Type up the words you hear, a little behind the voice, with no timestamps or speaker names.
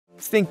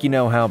Think you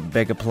know how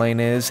big a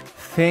plane is?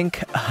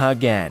 Think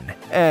again.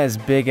 As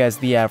big as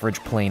the average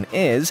plane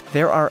is,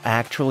 there are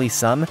actually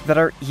some that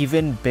are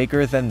even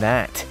bigger than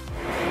that.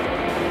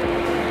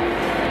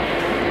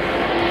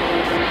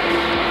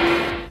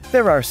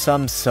 There are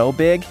some so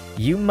big,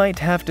 you might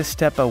have to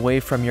step away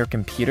from your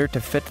computer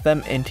to fit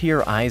them into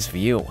your eye's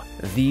view.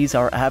 These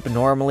are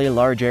abnormally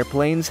large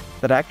airplanes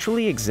that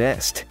actually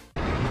exist.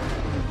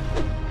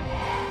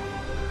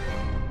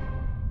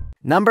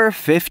 Number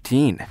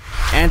 15.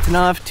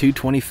 Antonov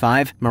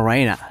 225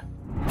 Marina.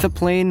 The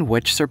plane,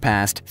 which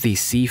surpassed the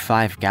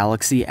C-5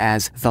 Galaxy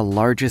as the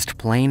largest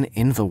plane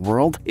in the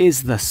world,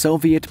 is the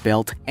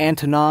Soviet-built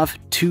Antonov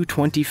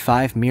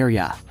 225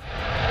 Mriya.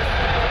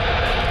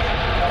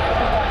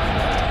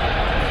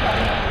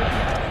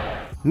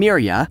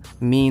 Mriya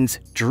means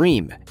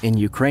dream in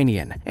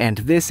Ukrainian, and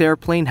this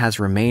airplane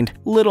has remained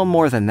little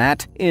more than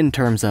that in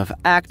terms of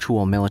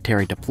actual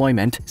military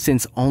deployment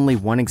since only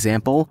one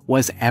example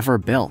was ever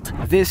built.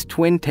 This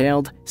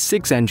twin-tailed,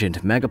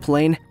 six-engined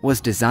megaplane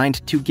was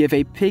designed to give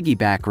a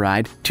piggyback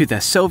ride to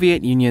the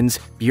Soviet Union's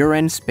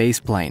Buran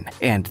spaceplane,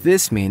 and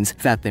this means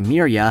that the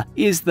Mriya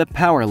is the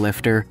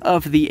powerlifter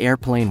of the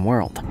airplane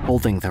world,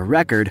 holding the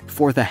record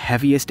for the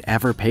heaviest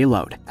ever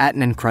payload at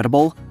an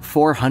incredible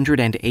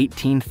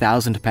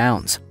 418,000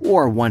 pounds,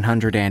 or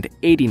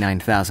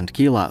 189,000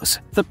 kilos.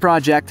 The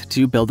project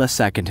to build a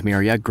second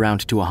Mriya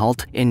ground to a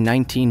halt in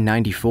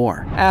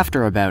 1994,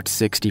 after about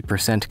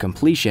 60%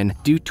 completion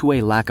due to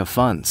a lack of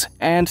funds,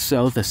 and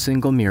so the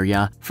single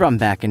Mriya from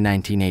back in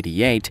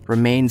 1988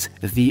 remains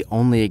the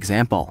only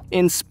example,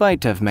 in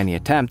spite of many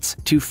attempts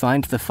to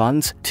find the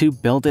funds to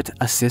build it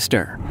a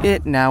sister.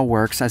 It now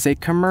works as a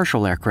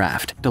commercial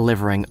aircraft,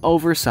 delivering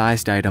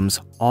oversized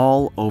items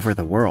all over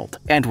the world,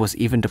 and was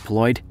even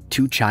deployed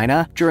to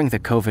China during the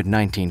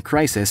COVID-19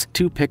 crisis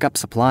to pick up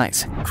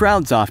supplies.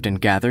 Crowds often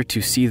gather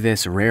to see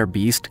this rare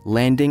beast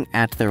landing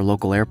at their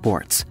local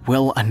airports.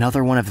 Will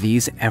another one of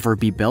these ever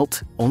be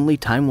built? Only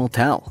time will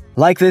tell.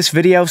 Like this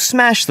video,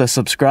 smash the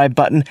subscribe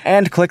button,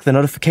 and click the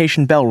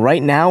notification bell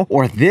right now,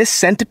 or this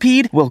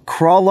centipede will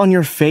crawl on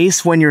your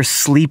face when you're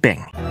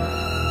sleeping.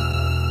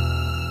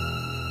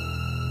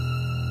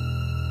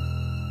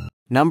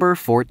 Number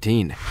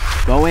 14.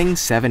 Boeing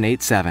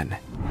 787.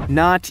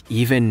 Not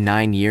even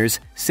 9 years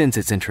since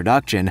its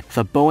introduction,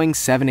 the Boeing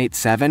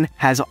 787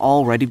 has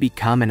already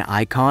become an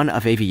icon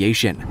of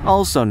aviation.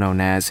 Also known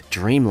as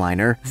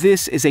Dreamliner,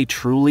 this is a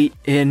truly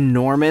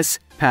enormous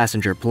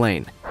passenger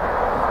plane.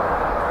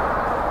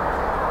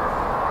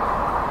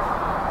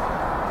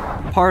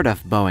 Part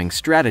of Boeing's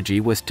strategy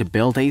was to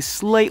build a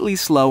slightly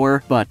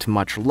slower but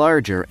much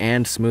larger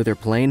and smoother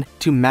plane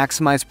to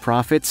maximize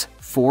profits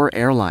for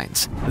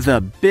airlines.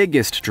 The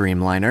biggest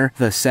Dreamliner,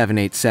 the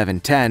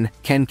 787-10,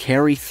 can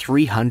carry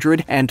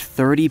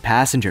 330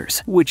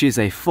 passengers, which is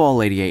a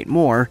full 88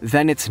 more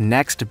than its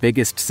next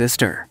biggest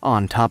sister.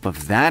 On top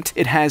of that,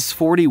 it has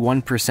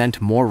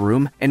 41% more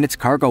room in its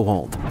cargo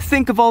hold.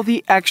 Think of all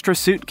the extra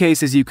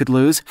suitcases you could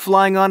lose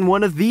flying on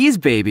one of these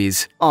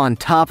babies. On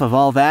top of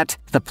all that,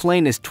 the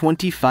plane is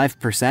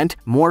 25%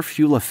 more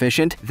fuel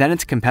efficient than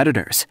its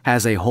competitors,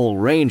 has a whole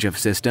range of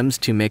systems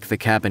to make the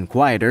cabin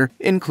quieter,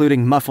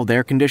 including muffled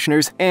air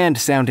conditioners and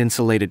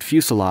sound-insulated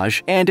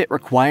fuselage, and it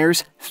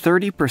requires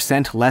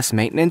 30% less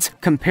maintenance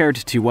compared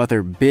to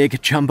other big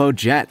jumbo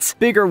jets,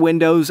 bigger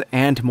windows,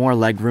 and more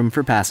legroom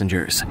for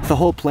passengers. The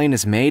whole plane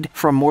is made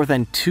from more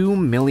than 2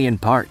 million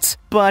parts.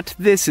 But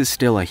this is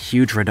still a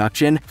huge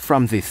reduction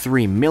from the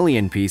 3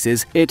 million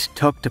pieces it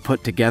took to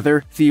put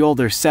together the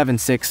older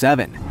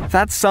 767.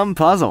 That's some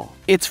puzzle.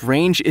 Its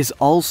range is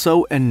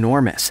also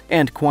enormous,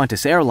 and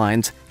Qantas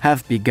Airlines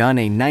have begun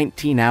a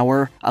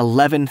 19-hour,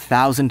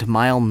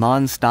 11,000-mile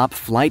non-stop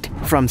flight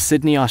from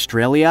Sydney,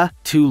 Australia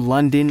to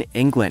London,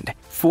 England,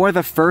 for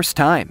the first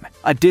time,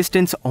 a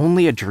distance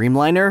only a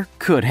Dreamliner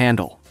could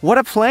handle. What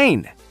a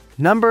plane!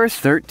 Number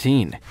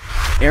 13.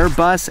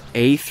 Airbus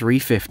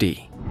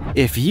A350.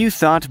 If you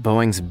thought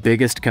Boeing's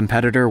biggest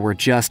competitor were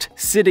just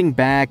sitting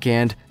back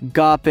and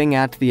gawping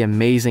at the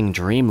amazing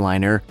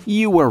Dreamliner,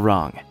 you were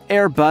wrong.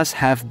 Airbus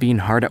have been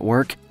hard at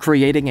work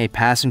creating a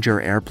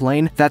passenger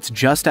airplane that's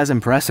just as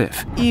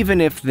impressive,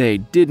 even if they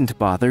didn't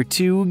bother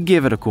to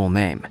give it a cool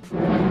name.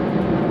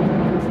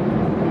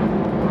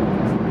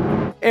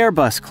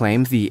 Airbus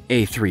claim the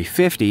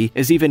A350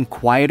 is even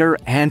quieter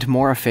and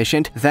more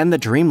efficient than the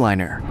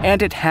Dreamliner,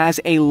 and it has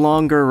a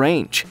longer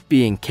range,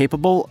 being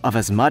capable of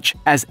as much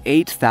as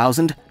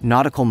 8,000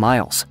 nautical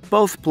miles.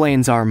 Both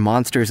planes are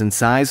monsters in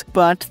size,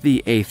 but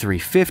the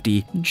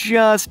A350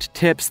 just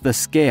tips the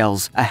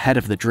scales ahead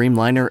of the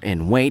Dreamliner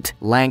in weight,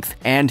 length,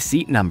 and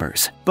seat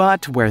numbers.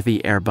 But where the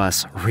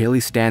Airbus really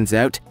stands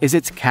out is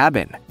its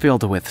cabin,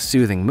 filled with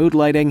soothing mood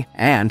lighting,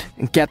 and,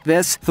 get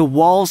this, the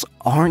walls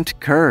aren't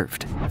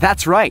curved.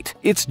 That's right,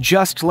 it's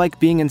just like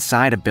being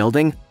inside a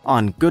building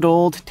on good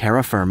old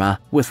terra firma,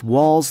 with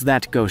walls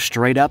that go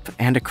straight up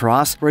and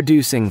across,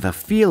 reducing the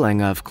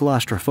feeling of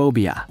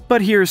claustrophobia.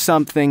 But here's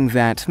something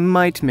that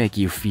might make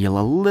you feel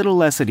a little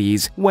less at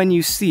ease when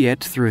you see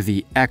it through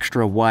the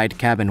extra-wide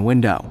cabin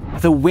window.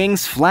 The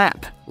wings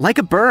flap like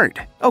a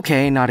bird.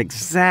 Okay, not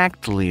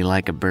exactly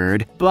like a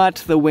bird, but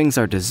the wings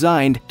are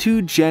designed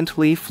to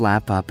gently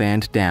flap up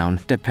and down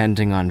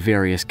depending on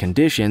various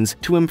conditions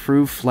to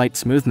improve flight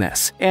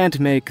smoothness and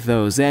make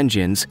those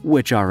engines,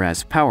 which are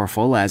as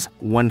powerful as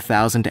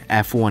 1,000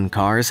 F1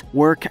 cars,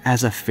 work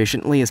as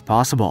efficiently as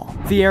possible.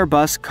 The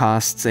Airbus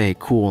costs a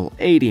cool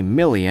 $80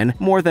 million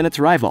more than its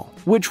rival.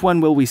 Which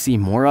one will we see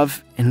more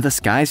of in the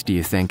skies, do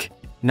you think?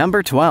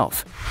 Number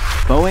 12.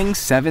 Boeing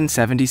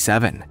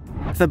 777.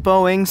 The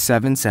Boeing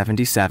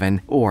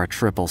 777, or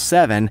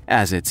 777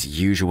 as it's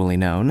usually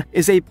known,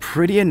 is a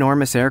pretty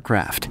enormous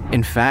aircraft.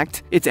 In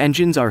fact, its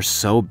engines are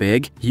so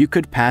big, you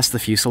could pass the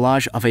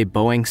fuselage of a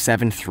Boeing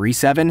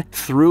 737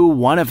 through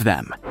one of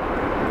them.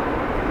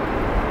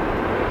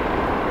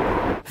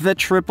 The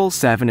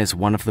 777 is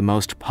one of the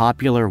most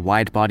popular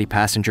wide-body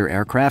passenger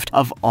aircraft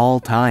of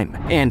all time,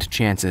 and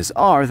chances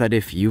are that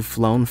if you've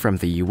flown from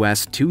the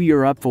US to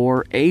Europe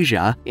or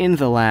Asia in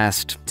the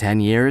last 10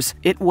 years,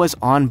 it was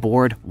on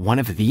board one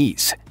of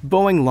these.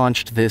 Boeing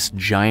launched this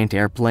giant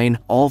airplane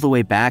all the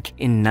way back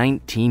in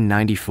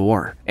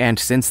 1994, and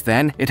since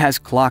then, it has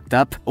clocked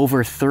up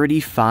over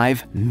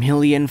 35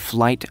 million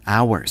flight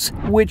hours,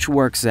 which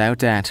works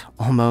out at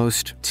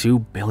almost 2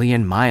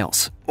 billion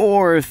miles.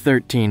 Or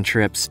 13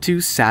 trips to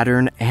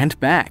Saturn and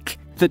back.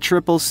 The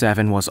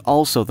 777 was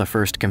also the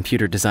first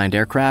computer-designed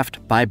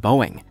aircraft by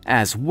Boeing,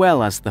 as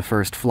well as the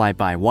first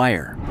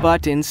fly-by-wire.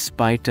 But in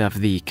spite of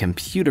the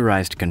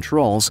computerized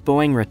controls,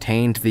 Boeing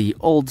retained the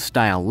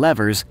old-style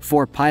levers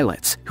for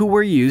pilots, who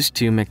were used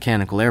to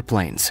mechanical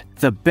airplanes.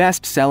 The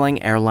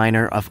best-selling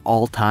airliner of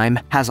all time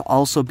has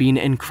also been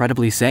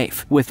incredibly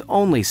safe, with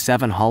only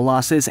 7 hull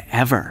losses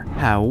ever.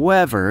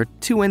 However,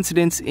 2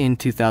 incidents in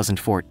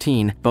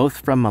 2014, both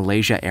from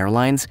Malaysia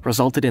Airlines,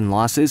 resulted in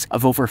losses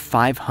of over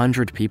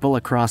 500 people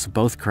across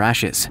both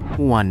crashes.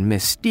 One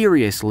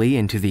mysteriously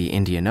into the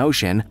Indian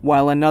Ocean,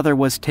 while another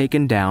was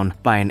taken down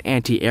by an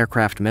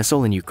anti-aircraft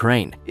missile in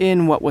Ukraine,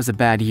 in what was a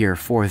bad year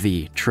for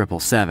the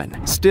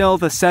 777. Still,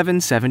 the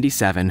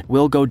 777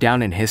 will go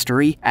down in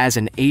history as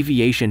an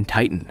aviation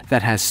titan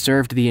that has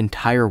served the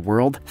entire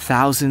world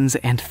thousands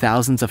and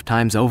thousands of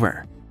times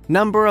over.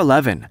 Number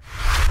 11.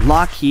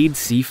 Lockheed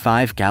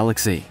C-5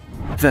 Galaxy.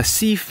 The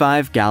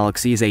C-5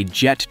 Galaxy is a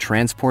jet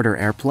transporter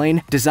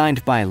airplane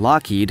designed by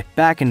Lockheed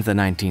back in the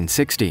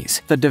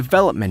 1960s. The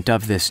development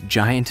of this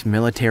giant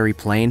military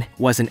plane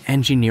was an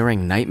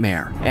engineering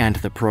nightmare, and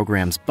the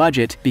program's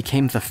budget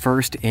became the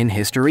first in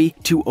history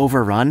to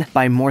overrun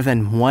by more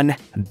than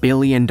 $1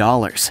 billion.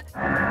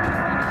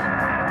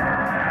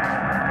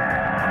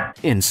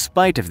 In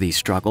spite of these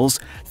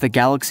struggles, the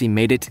Galaxy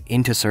made it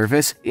into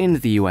service in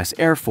the US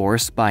Air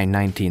Force by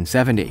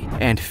 1970,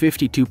 and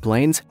 52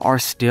 planes are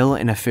still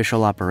in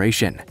official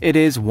operation. It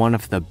is one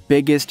of the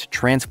biggest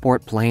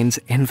transport planes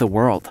in the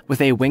world,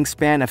 with a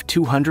wingspan of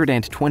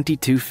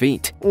 222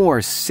 feet,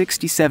 or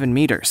 67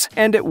 meters,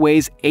 and it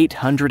weighs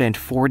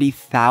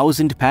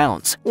 840,000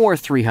 pounds, or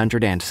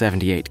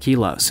 378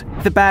 kilos.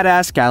 The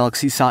badass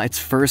Galaxy saw its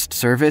first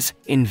service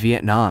in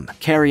Vietnam,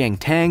 carrying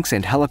tanks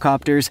and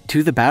helicopters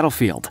to the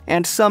battlefield,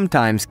 and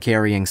sometimes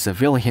carrying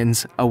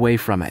civilians away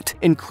from it,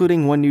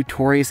 including one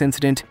notorious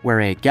incident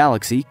where a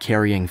Galaxy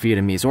carrying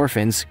Vietnamese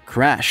orphans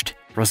crashed,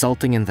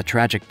 resulting in the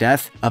tragic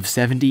death of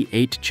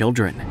 78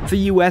 children. The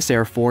US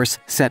Air Force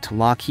set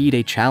Lockheed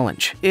a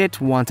challenge. It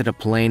wanted a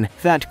plane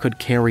that could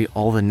carry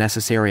all the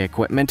necessary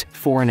equipment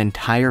for an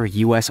entire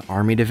US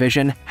Army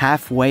division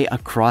halfway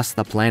across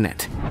the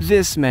planet.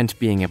 This meant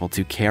being able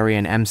to carry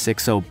an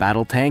M60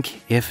 battle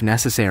tank if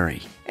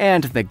necessary.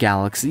 And the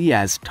Galaxy,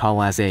 as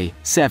tall as a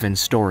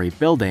 7-story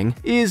building,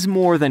 is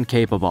more than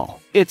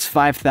capable. Its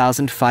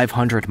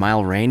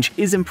 5,500-mile range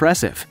is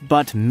impressive,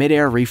 but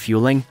mid-air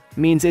refueling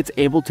means it's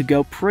able to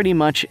go pretty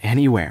much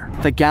anywhere.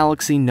 The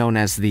Galaxy, known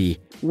as the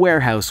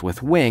Warehouse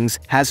with Wings,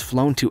 has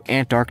flown to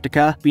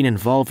Antarctica, been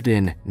involved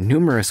in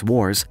numerous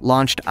wars,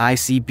 launched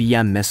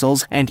ICBM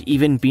missiles, and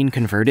even been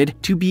converted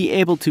to be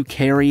able to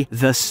carry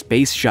the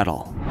Space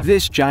Shuttle.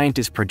 This giant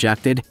is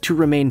projected to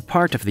remain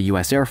part of the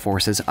US Air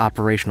Force's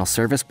operational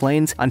service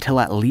planes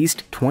until at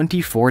least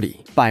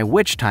 2040, by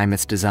which time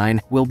its design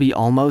will be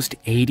almost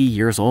 80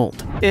 years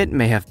old. It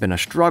may have been a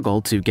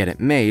struggle to get it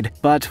made,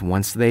 but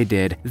once they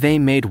did, they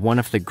made one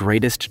of the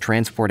greatest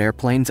transport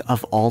airplanes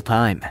of all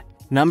time.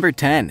 Number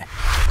 10.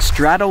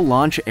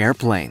 Stratolaunch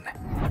Airplane.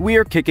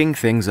 We're kicking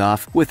things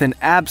off with an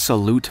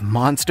absolute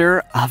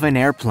monster of an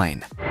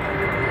airplane.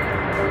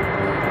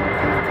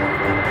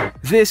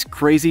 This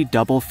crazy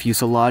double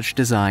fuselage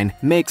design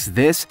makes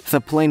this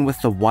the plane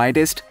with the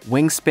widest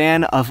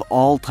wingspan of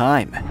all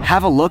time.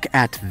 Have a look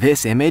at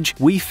this image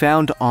we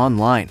found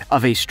online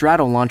of a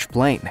stratolaunch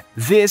plane.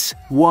 This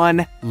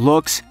one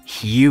looks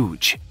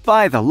huge.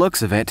 By the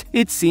looks of it,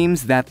 it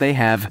seems that they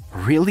have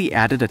really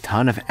added a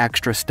ton of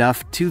extra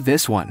stuff to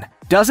this one.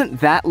 Doesn't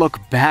that look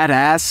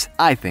badass?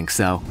 I think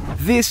so.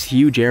 This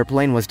huge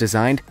airplane was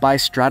designed by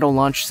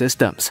Stratolaunch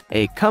Systems,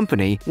 a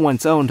company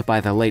once owned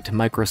by the late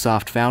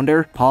Microsoft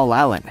founder Paul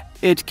Allen.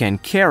 It can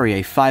carry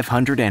a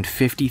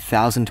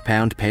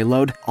 550,000-pound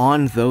payload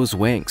on those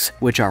wings,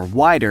 which are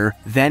wider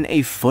than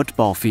a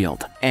football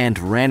field, and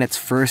ran its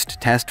first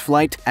test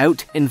flight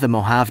out in the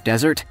Mojave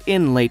Desert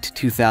in late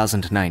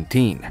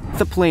 2019.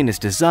 The plane is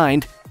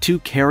designed to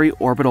carry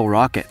orbital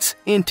rockets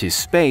into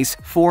space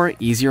for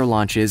easier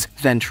launches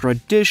than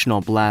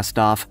traditional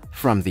blastoff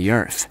from the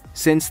Earth.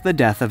 Since the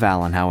death of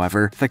Allen,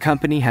 however, the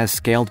company has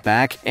scaled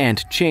back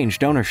and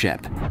changed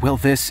ownership. Will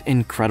this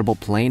incredible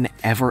plane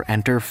ever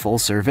enter full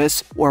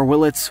service, or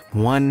will its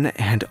one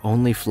and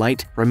only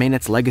flight remain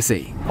its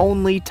legacy?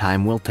 Only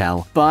time will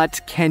tell.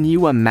 But can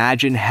you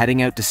imagine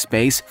heading out to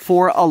space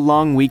for a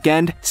long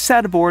weekend,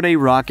 set aboard a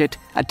rocket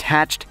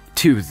attached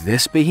to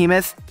this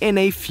behemoth? In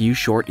a few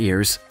short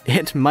years,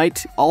 it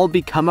might all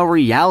become a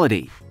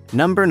reality.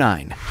 Number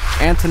 9.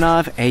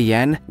 Antonov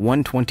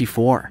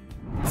AN-124.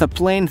 The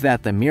plane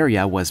that the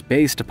Miria was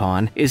based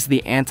upon is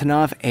the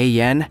Antonov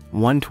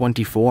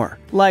AN-124.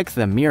 Like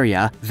the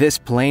Miria, this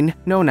plane,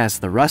 known as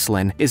the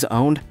Ruslin, is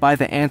owned by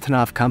the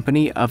Antonov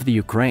Company of the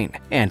Ukraine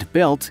and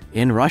built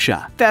in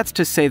Russia. That's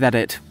to say that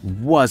it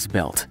was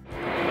built.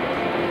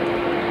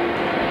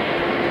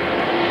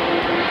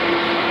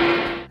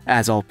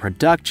 As all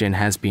production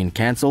has been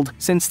cancelled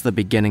since the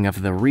beginning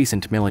of the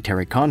recent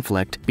military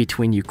conflict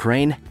between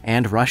Ukraine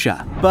and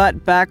Russia.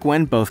 But back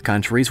when both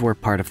countries were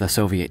part of the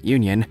Soviet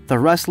Union, the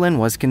Ruslin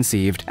was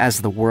conceived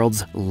as the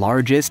world's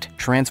largest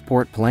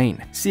transport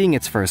plane, seeing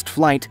its first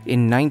flight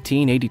in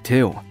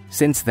 1982.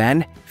 Since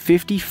then,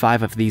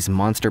 55 of these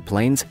monster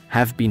planes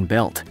have been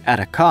built, at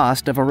a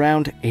cost of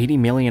around $80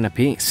 million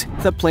apiece.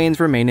 The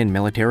planes remain in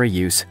military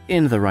use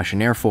in the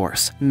Russian Air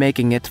Force,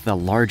 making it the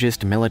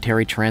largest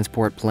military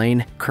transport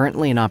plane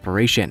currently in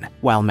operation,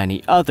 while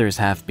many others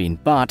have been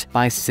bought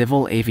by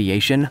civil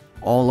aviation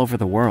all over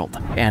the world.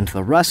 And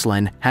the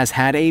Ruslin has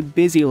had a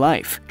busy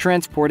life,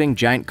 transporting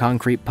giant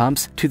concrete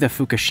pumps to the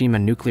Fukushima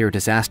nuclear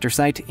disaster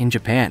site in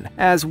Japan,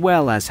 as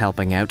well as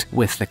helping out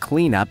with the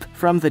cleanup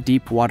from the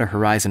Deepwater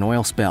Horizon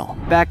oil spill.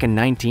 Back in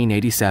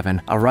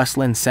 1987, a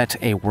Ruslin set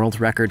a world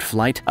record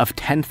flight of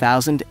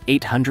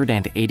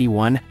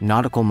 10,881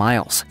 nautical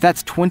miles.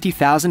 That's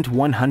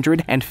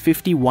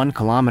 20,151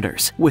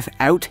 kilometers,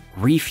 without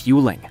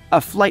refueling,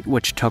 a flight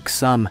which took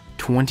some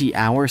 20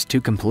 hours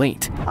to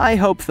complete. I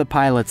hope the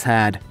pilots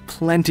had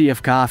plenty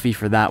of coffee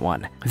for that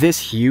one. This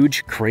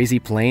huge, crazy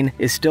plane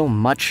is still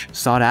much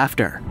sought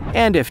after.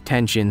 And if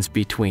tensions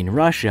between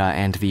Russia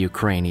and the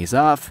Ukraine ease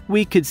off,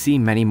 we could see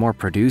many more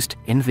produced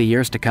in the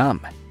years to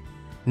come.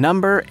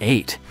 Number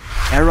 8.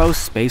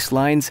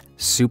 Aerospace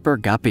Super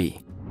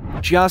Guppy.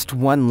 Just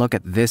one look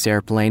at this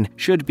airplane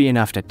should be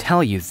enough to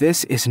tell you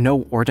this is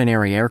no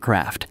ordinary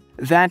aircraft.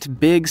 That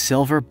big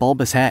silver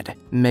bulbous head,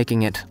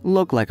 making it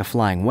look like a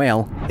flying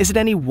whale. Is it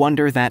any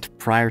wonder that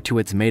prior to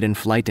its maiden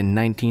flight in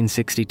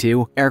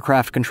 1962,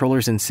 aircraft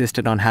controllers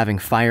insisted on having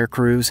fire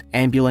crews,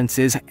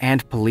 ambulances,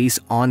 and police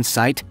on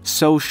site?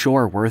 So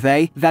sure were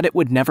they that it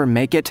would never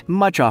make it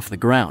much off the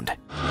ground.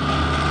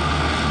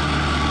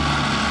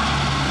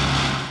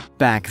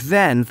 Back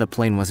then, the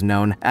plane was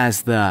known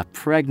as the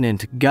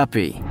Pregnant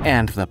Guppy,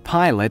 and the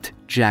pilot,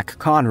 Jack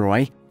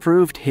Conroy,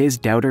 proved his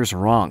doubters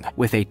wrong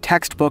with a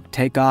textbook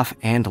takeoff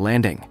and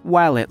landing.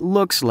 While it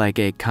looks like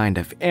a kind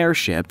of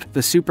airship,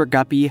 the Super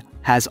Guppy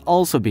has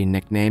also been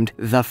nicknamed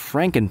the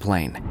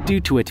Frankenplane,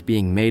 due to it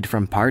being made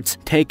from parts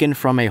taken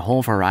from a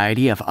whole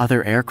variety of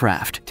other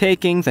aircraft.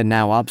 Taking the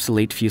now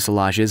obsolete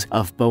fuselages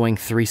of Boeing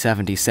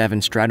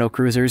 377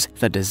 Stratocruisers,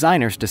 the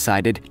designers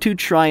decided to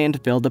try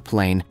and build a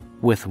plane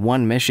with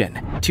one mission: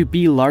 to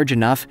be large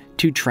enough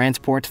to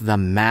transport the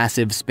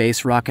massive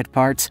space rocket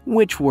parts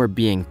which were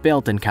being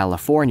built in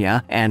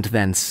California and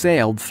then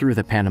sailed through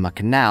the Panama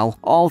Canal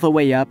all the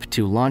way up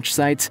to launch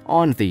sites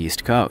on the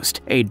East Coast,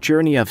 a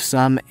journey of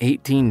some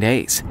 18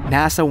 days.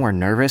 NASA were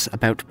nervous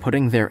about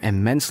putting their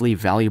immensely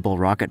valuable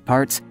rocket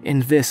parts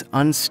in this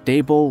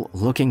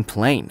unstable-looking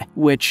plane,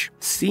 which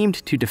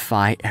seemed to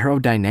defy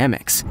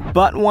aerodynamics.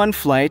 But one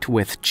flight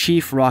with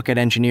Chief Rocket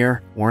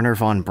Engineer Werner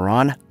von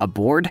Braun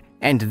aboard,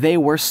 and they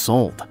were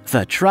sold.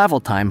 The travel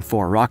time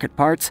for rocket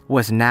parts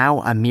was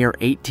now a mere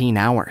 18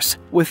 hours.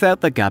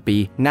 Without the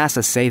Guppy,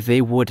 NASA say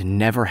they would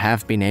never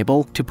have been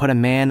able to put a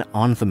man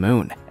on the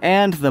moon.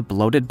 And the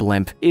bloated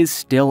blimp is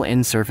still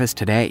in service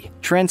today,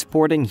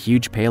 transporting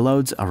huge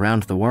payloads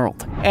around the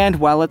world. And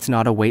while it's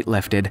not a weight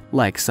lifted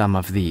like some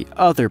of the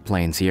other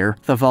planes here,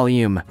 the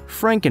volume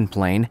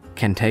Frankenplane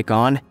can take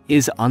on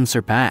is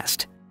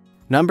unsurpassed.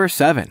 Number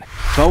 7.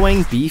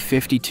 Boeing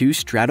B-52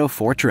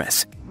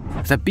 Stratofortress.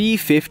 The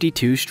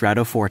B-52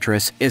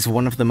 Stratofortress is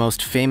one of the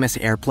most famous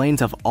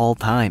airplanes of all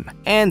time,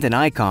 and an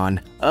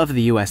icon of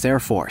the U.S. Air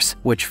Force,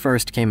 which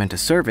first came into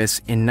service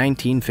in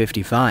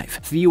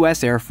 1955. The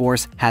U.S. Air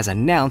Force has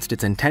announced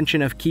its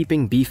intention of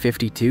keeping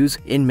B-52s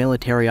in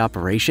military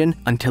operation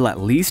until at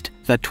least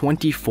the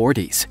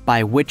 2040s,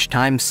 by which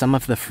time some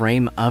of the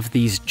frame of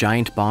these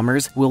giant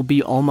bombers will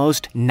be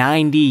almost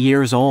 90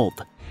 years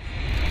old.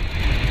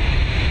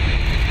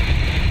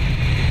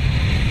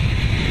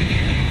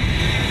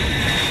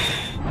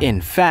 In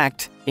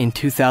fact, in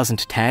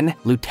 2010,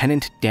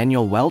 Lieutenant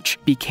Daniel Welch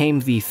became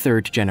the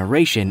third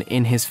generation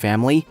in his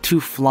family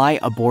to fly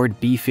aboard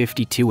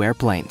B-52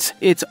 airplanes.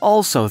 It's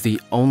also the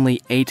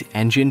only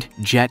 8-engined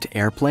jet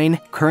airplane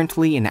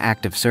currently in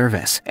active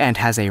service, and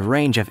has a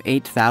range of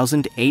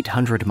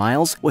 8,800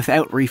 miles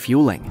without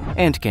refueling,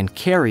 and can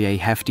carry a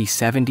hefty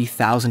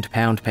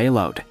 70,000-pound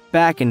payload.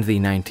 Back in the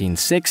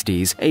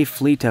 1960s, a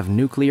fleet of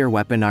nuclear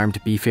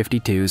weapon-armed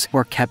B-52s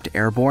were kept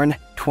airborne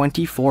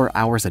 24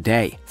 hours a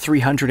day,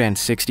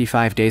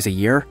 365 days a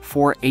year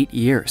for 8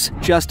 years,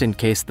 just in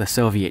case the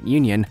Soviet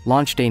Union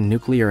launched a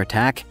nuclear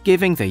attack,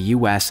 giving the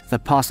US the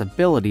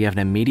possibility of an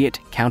immediate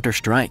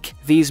counterstrike.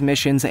 These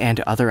missions and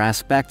other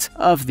aspects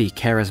of the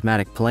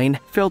charismatic plane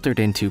filtered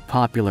into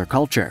popular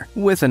culture,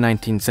 with a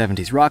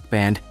 1970s rock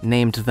band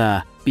named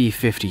the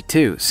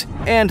B-52s,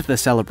 and the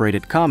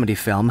celebrated comedy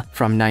film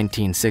from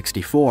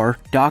 1964,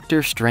 Dr.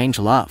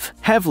 Strangelove,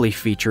 heavily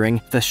featuring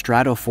the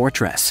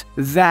Stratofortress.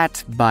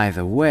 That, by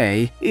the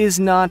way, is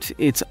not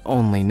its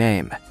only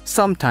name,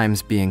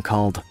 sometimes being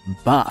called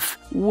Buff,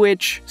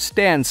 which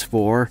stands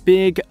for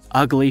Big,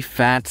 Ugly,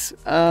 Fat,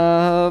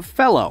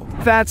 Fellow.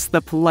 That's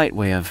the polite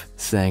way of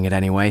saying it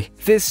anyway.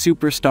 This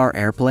superstar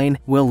airplane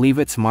will leave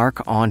its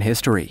mark on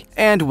history,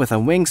 and with a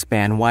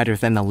wingspan wider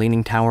than the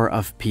Leaning Tower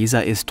of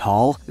Pisa is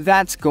tall,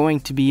 that's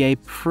going to be a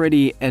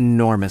pretty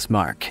enormous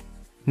mark.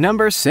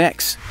 Number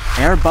 6.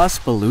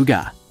 Airbus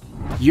Beluga.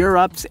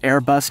 Europe's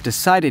Airbus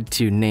decided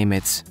to name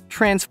its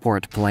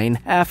transport plane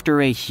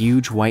after a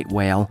huge white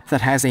whale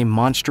that has a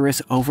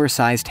monstrous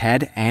oversized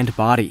head and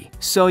body,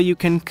 so you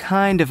can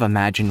kind of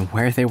imagine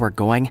where they were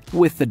going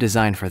with the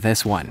design for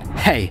this one.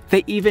 Hey,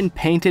 they even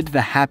painted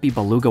the happy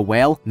beluga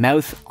whale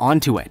mouth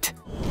onto it.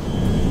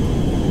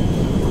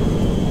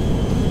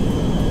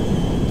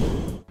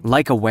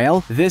 Like a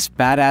whale, this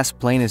badass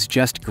plane is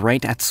just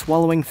great at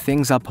swallowing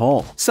things up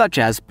whole, such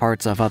as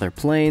parts of other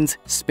planes,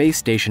 space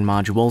station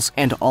modules,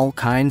 and all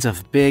kinds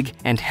of big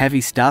and heavy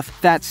stuff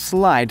that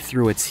slide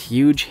through its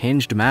huge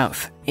hinged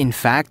mouth. In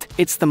fact,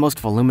 it's the most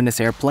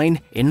voluminous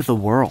airplane in the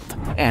world,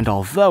 and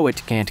although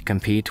it can't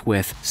compete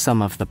with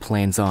some of the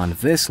planes on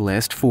this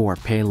list for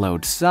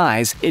payload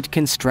size, it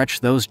can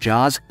stretch those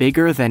jaws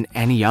bigger than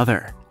any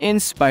other. In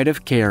spite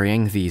of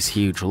carrying these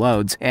huge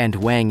loads and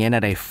weighing in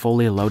at a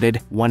fully loaded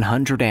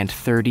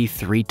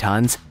 133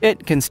 tons,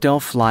 it can still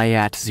fly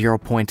at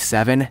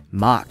 0.7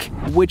 Mach,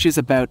 which is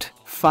about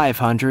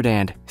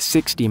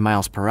 560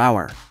 miles per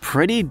hour.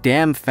 Pretty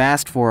damn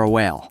fast for a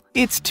whale.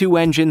 Its two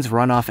engines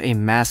run off a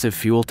massive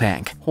fuel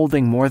tank,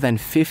 holding more than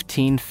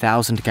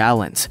 15,000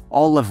 gallons,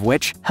 all of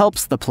which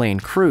helps the plane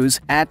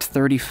cruise at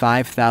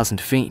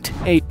 35,000 feet.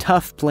 A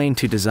tough plane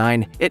to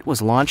design, it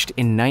was launched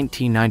in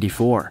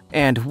 1994,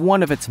 and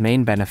one of its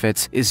main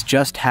benefits is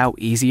just how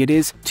easy it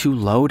is to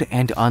load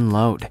and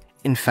unload.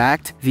 In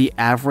fact, the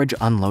average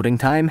unloading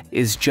time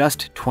is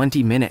just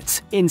 20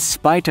 minutes, in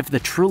spite of the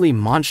truly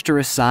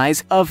monstrous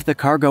size of the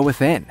cargo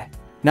within.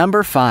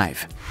 Number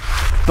 5.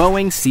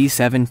 Boeing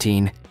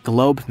C-17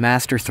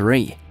 Globemaster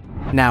III.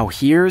 Now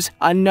here's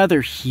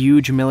another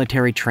huge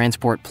military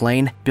transport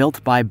plane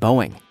built by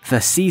Boeing,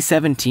 the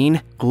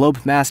C-17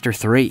 Globemaster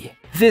III.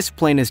 This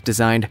plane is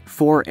designed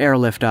for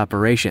airlift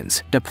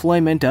operations,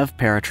 deployment of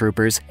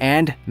paratroopers,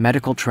 and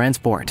medical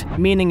transport,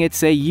 meaning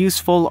it's a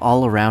useful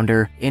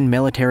all-arounder in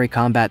military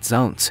combat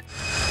zones.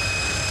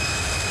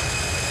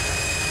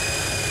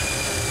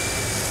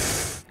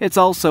 It's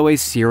also a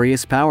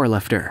serious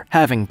powerlifter,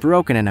 having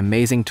broken an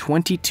amazing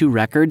 22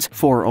 records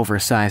for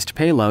oversized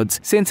payloads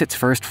since its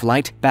first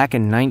flight back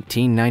in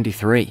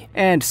 1993.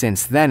 And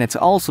since then, it's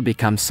also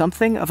become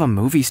something of a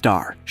movie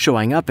star,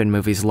 showing up in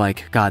movies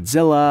like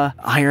Godzilla,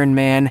 Iron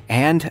Man,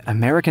 and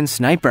American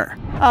Sniper.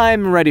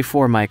 I'm ready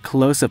for my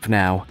close-up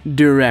now,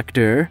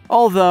 director.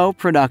 Although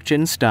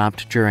production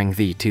stopped during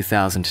the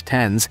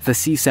 2010s, the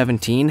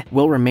C-17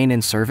 will remain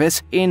in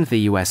service in the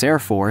US Air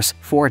Force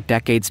for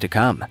decades to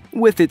come,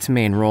 with its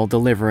main role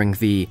delivering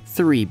the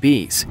 3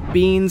 Bs: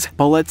 beans,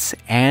 bullets,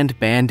 and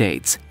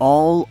band-aids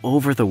all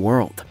over the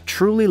world,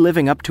 truly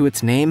living up to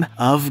its name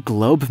of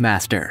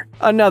Globemaster.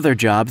 Another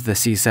job the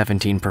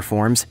C-17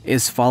 performs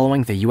is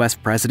following the US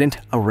president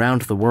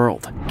around the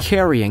world,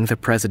 carrying the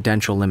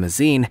presidential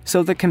limousine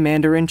so the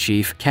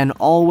commander-in-chief can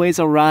always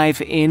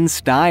arrive in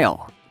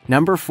style.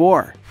 Number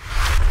 4.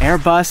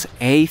 Airbus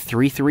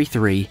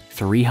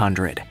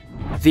A333-300.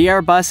 The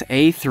Airbus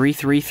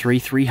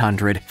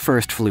A330-300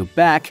 first flew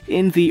back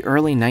in the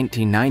early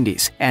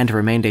 1990s and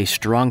remained a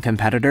strong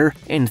competitor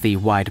in the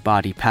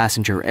wide-body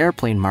passenger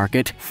airplane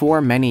market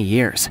for many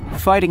years,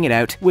 fighting it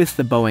out with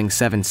the Boeing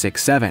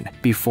 767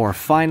 before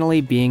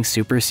finally being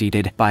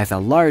superseded by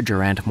the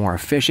larger and more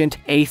efficient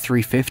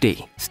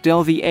A350.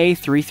 Still, the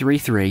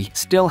A333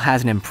 still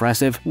has an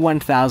impressive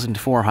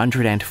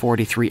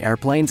 1,443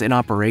 airplanes in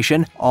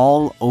operation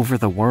all over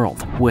the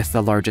world, with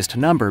the largest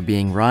number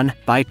being run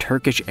by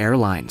Turkish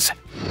Airlines.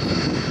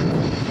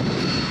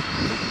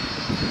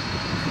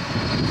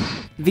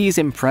 These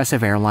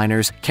impressive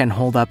airliners can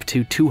hold up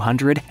to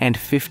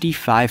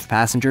 255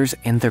 passengers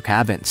in their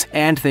cabins,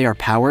 and they are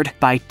powered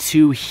by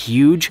two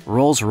huge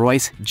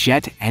Rolls-Royce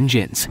jet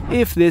engines.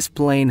 If this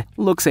plane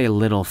looks a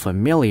little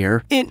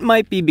familiar, it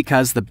might be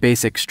because the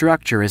basic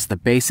structure is the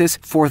basis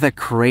for the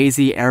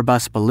crazy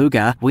Airbus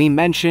Beluga we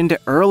mentioned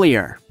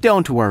earlier.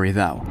 Don't worry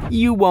though,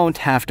 you won't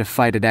have to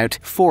fight it out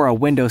for a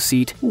window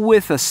seat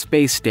with a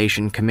space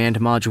station command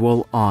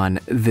module on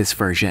this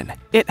version.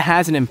 It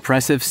has an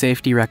impressive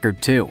safety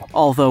record too,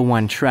 although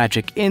one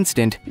tragic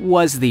incident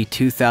was the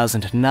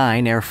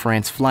 2009 Air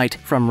France flight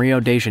from Rio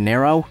de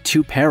Janeiro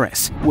to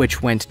Paris,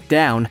 which went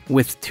down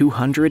with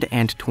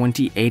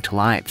 228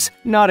 lives.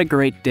 Not a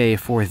great day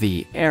for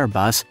the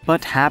Airbus,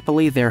 but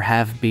happily there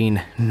have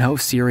been no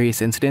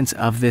serious incidents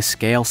of this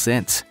scale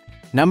since.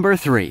 Number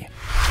 3.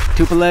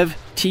 Tupolev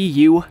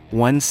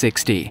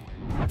Tu-160.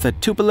 The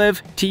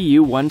Tupolev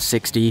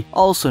Tu-160,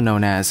 also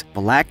known as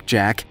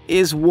Blackjack,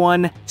 is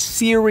one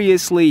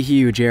seriously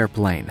huge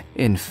airplane.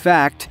 In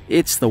fact,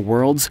 it's the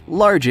world's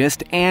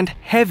largest and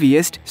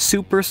heaviest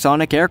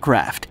supersonic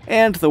aircraft,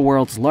 and the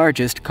world's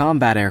largest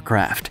combat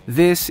aircraft.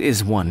 This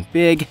is one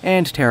big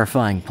and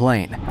terrifying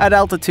plane. At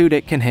altitude,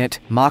 it can hit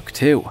Mach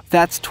 2.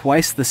 That's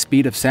twice the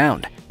speed of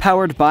sound.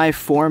 Powered by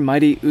 4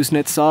 mighty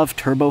Kuznetsov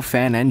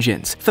turbofan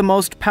engines, the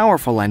most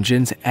powerful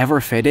engines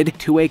ever fitted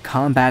to a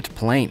combat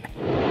plane.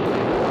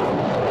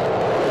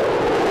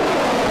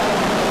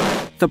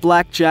 The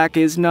Blackjack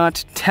is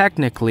not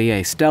technically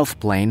a stealth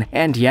plane,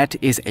 and yet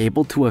is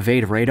able to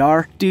evade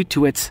radar due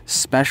to its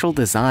special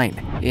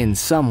design. In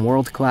some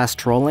world-class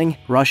trolling,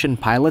 Russian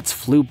pilots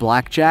flew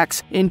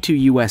Blackjacks into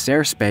US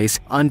airspace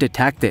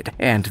undetected,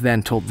 and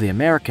then told the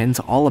Americans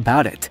all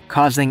about it,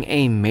 causing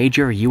a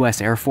major US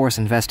Air Force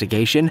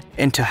investigation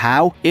into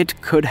how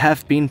it could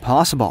have been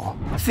possible.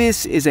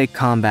 This is a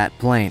combat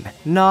plane,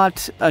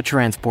 not a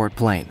transport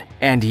plane.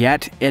 And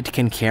yet, it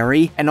can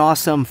carry an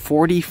awesome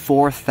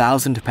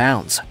 44,000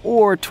 pounds,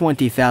 or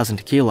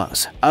 20,000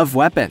 kilos, of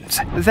weapons.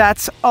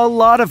 That's a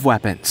lot of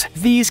weapons.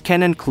 These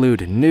can include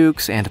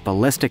nukes and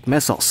ballistic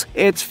missiles.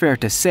 It's fair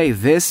to say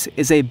this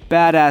is a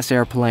badass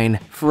airplane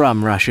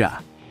from Russia.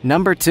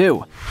 Number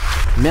 2.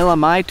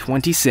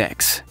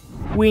 Mi-26.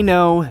 We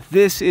know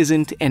this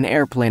isn't an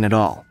airplane at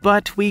all,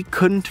 but we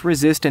couldn't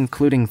resist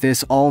including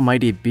this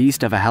almighty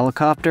beast of a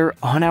helicopter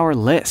on our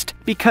list,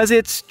 because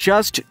it's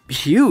just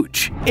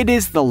huge. It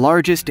is the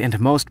largest and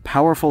most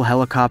powerful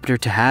helicopter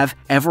to have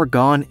ever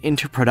gone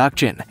into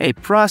production, a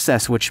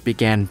process which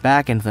began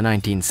back in the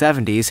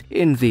 1970s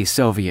in the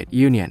Soviet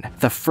Union,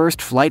 the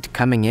first flight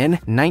coming in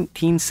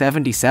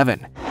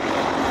 1977.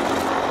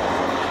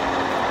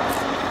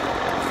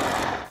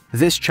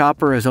 This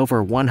chopper is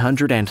over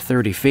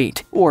 130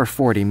 feet, or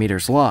 40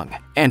 meters long,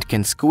 and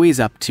can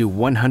squeeze up to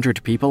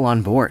 100 people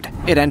on board.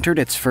 It entered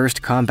its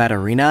first combat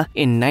arena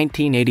in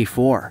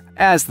 1984,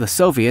 as the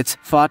Soviets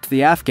fought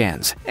the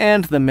Afghans,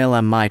 and the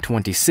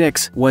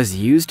Mi-26 was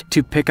used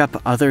to pick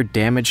up other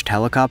damaged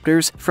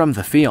helicopters from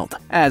the field,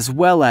 as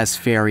well as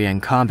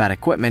ferrying combat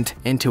equipment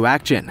into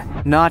action.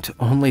 Not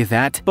only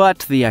that, but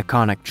the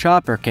iconic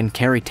chopper can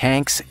carry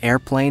tanks,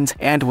 airplanes,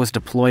 and was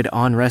deployed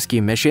on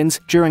rescue missions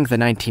during the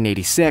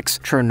 1986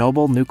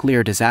 Chernobyl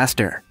nuclear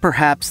disaster.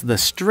 Perhaps the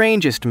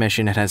strangest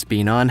mission it has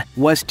been on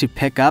was to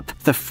pick up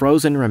the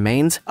frozen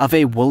remains of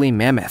a woolly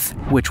mammoth,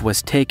 which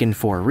was taken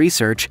for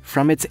research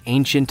from its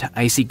ancient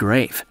icy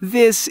grave.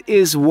 This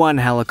is one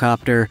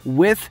helicopter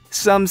with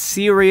some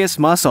serious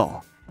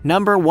muscle.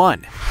 Number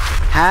 1.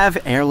 Have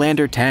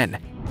Airlander 10.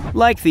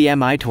 Like the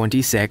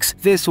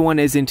Mi-26, this one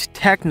isn't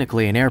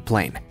technically an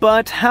airplane,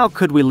 but how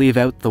could we leave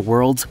out the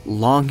world's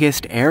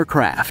longest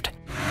aircraft?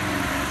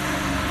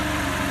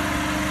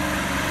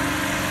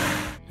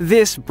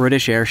 This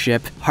British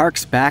airship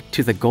harks back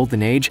to the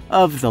golden age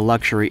of the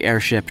luxury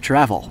airship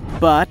travel,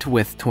 but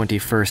with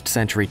 21st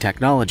century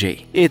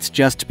technology, it's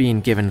just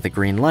being given the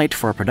green light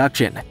for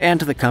production,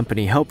 and the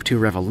company hoped to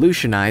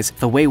revolutionize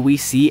the way we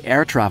see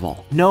air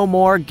travel. No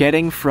more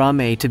getting from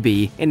A to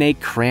B in a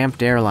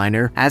cramped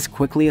airliner as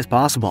quickly as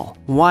possible.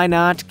 Why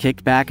not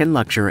kick back in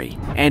luxury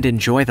and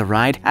enjoy the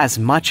ride as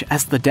much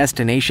as the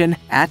destination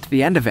at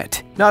the end of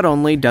it? Not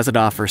only does it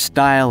offer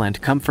style and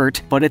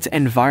comfort, but its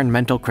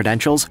environmental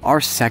credentials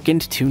are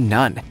second to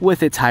none,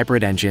 with its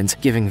hybrid engines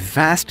giving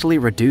vastly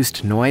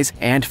reduced noise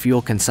and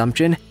fuel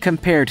consumption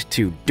compared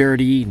to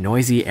dirty,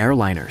 noisy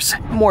airliners.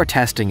 More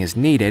testing is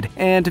needed,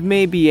 and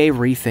maybe a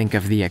rethink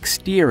of the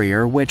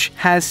exterior, which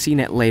has seen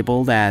it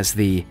labeled as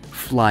the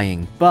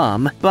flying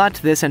bum, but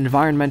this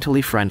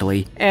environmentally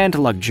friendly and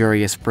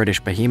luxurious British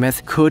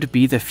behemoth could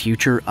be the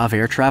future of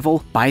air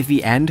travel by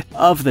the end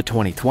of the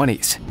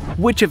 2020s.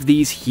 Which of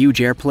these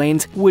huge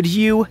airplanes would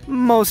you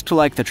most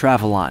like to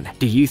travel on?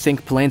 Do you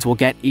think planes will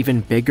get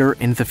even bigger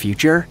in the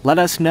future? Let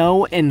us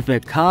know in the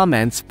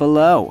comments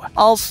below.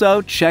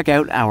 Also, check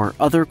out our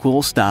other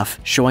cool stuff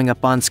showing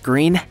up on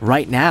screen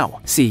right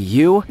now. See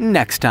you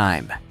next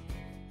time.